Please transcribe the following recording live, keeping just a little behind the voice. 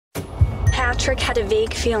Patrick had a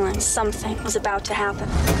vague feeling something was about to happen.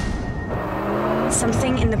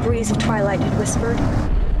 Something in the breeze of twilight had whispered,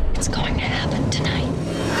 "It's going to happen tonight."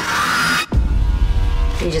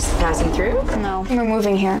 Are you just passing through? No, we're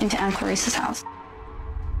moving here into Aunt Clarice's house.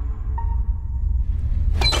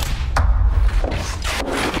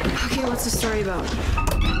 Okay, what's the story about?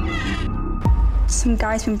 Some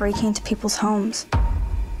guy's been breaking into people's homes,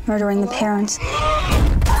 murdering the parents,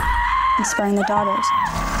 and sparing the daughters.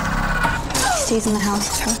 He stays in the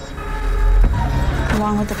house with her,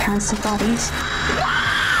 along with the parents' dead bodies.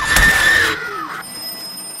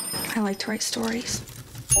 I like to write stories.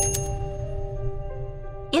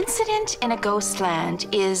 Incident in a Ghostland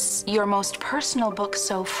is your most personal book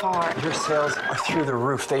so far. Your sales are through the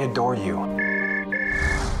roof. They adore you.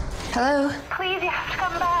 Hello? Please, you have to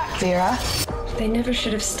come back. Vera? They never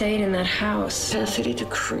should have stayed in that house. Capacity to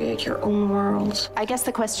create your own world. I guess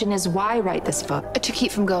the question is, why write this book? To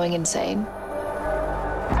keep from going insane.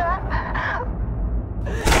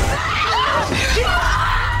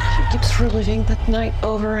 She keeps reliving that night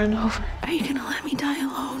over and over. Are you gonna let me die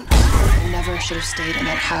alone? I never should have stayed in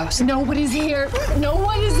that house. Nobody's here. No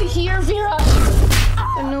one is here, Vera.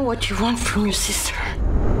 I know what you want from your sister.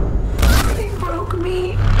 They broke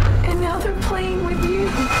me, and now they're playing with you.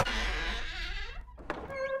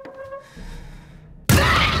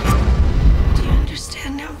 Do you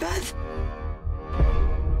understand now, Beth?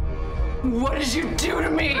 What did you do to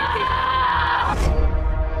me?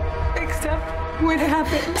 Except what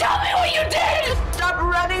happened. Tell me what you did! Stop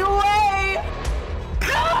running away!